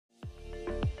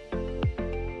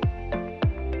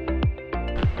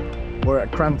we're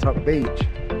at Crantock Beach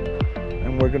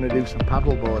and we're going to do some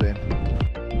paddle boarding.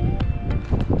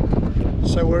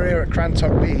 So we're here at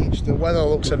Crantock Beach, the weather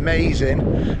looks amazing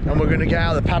and we're going to get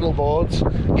out the paddle boards,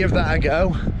 give that a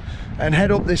go and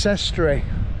head up this estuary.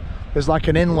 There's like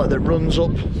an inlet that runs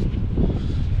up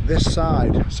this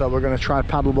side, so we're going to try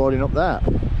paddle boarding up there.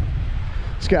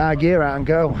 Let's get our gear out and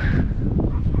go.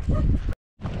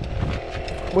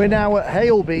 We're now at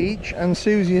Hayle Beach and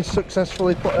Susie has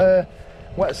successfully put her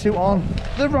wetsuit on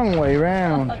the wrong way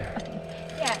round.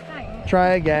 Yeah, thanks. Try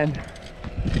again.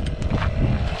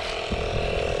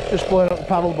 Just blowing up the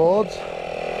paddle boards.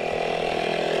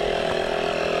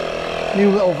 New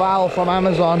little valve from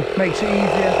Amazon, makes it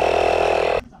easier.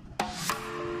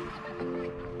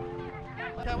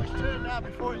 Look how much turn now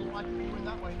before it's like going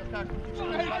that way. Look how quick it's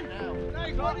going back now.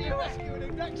 Hey, what are you rescuing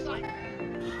him next time?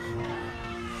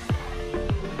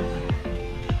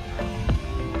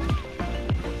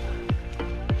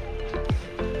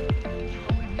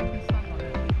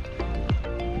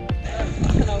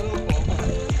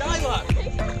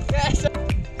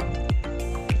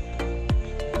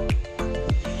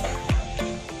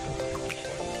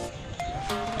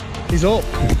 He's up.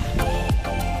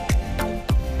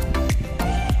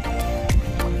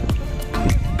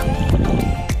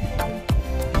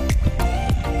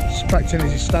 Just practicing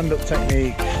his stand-up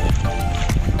technique.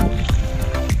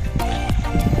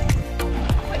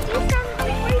 Wait, do you stand like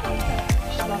waving?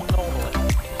 Stand normally.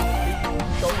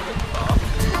 Shoulder width apart.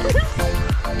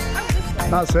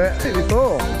 That's it. Did it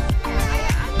before.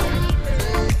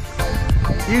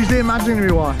 Use the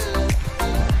imaginary one.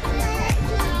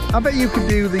 I bet you could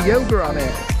do the yoga on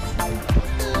it.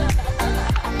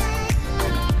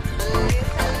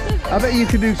 I bet you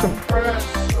could do some press.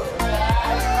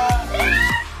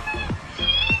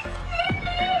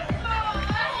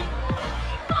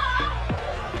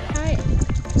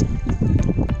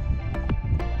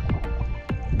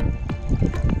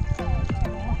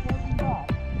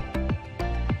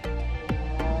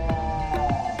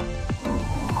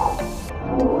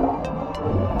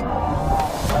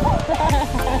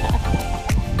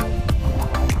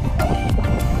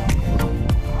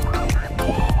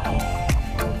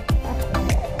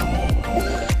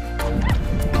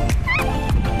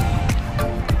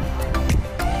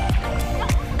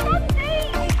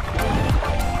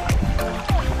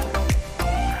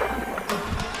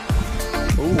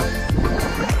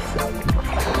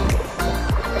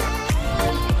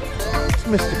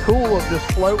 Mr. Cool up just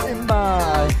floating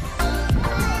by.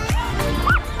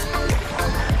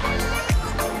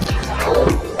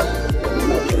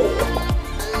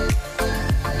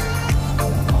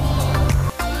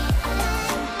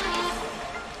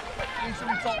 Need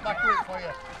something top back with for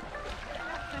you.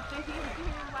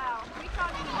 Wow. We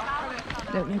can't even balance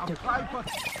on it. Don't need to.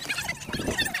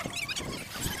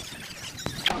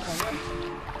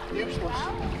 Useless.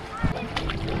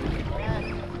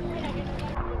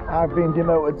 I've been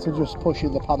demoted to just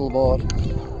pushing the paddleboard.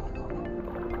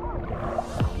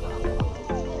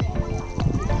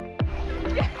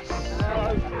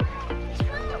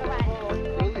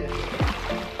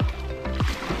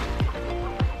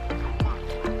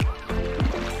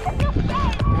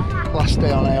 Last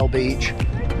day on Hayle Beach.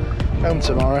 Home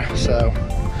tomorrow, so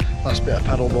last bit of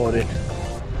paddleboarding.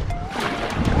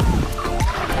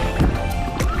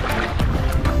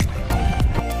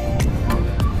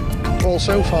 Well,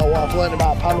 so far what I've learned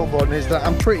about paddleboarding is that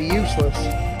I'm pretty useless.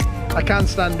 I can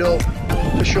stand up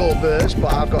for short bursts,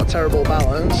 but I've got terrible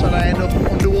balance and I end up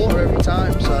underwater every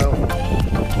time, so.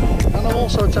 And I'm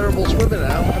also a terrible swimmer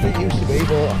now. I didn't used to be,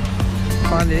 but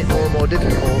finding it more and more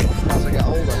difficult as I get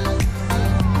older.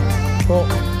 But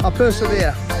I'll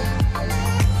persevere.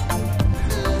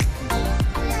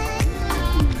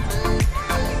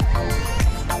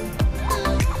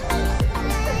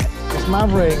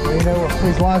 Maverick, you know,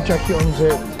 his life jacket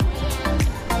unzipped.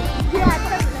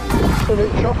 Yeah, It's a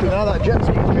bit shocking now that jet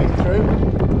ski's getting through.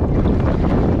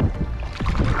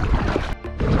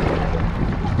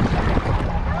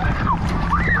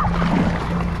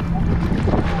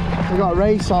 We've got a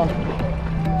race on.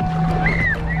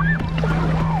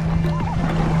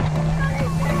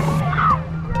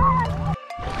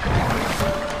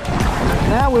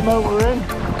 Now we're motoring.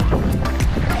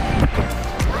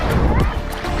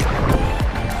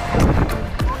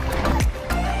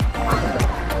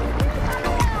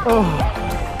 Oh.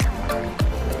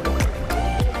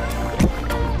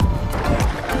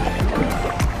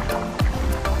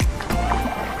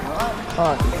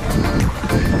 Alright.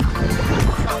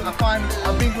 I find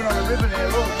I've been going on a river near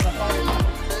lunch and I find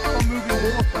if I'm moving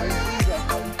water, it's easy.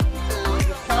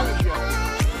 Just carrots you.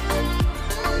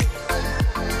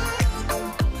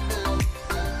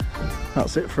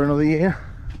 That's it for another year.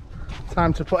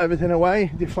 Time to put everything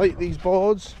away, deflate these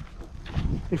boards,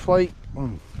 deflate.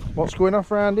 What's going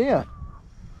off around here?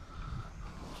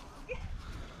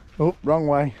 Oh, wrong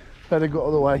way. Better go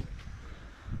other way.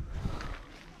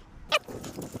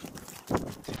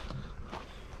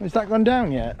 Has that gone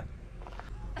down yet?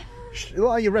 You look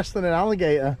like you're wrestling an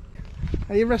alligator.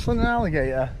 Are you wrestling an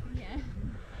alligator? Yeah.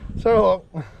 So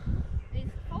look.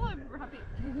 It's full of rabbit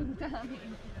poo down here.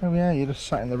 Oh yeah, you just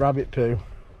sat in the rabbit poo.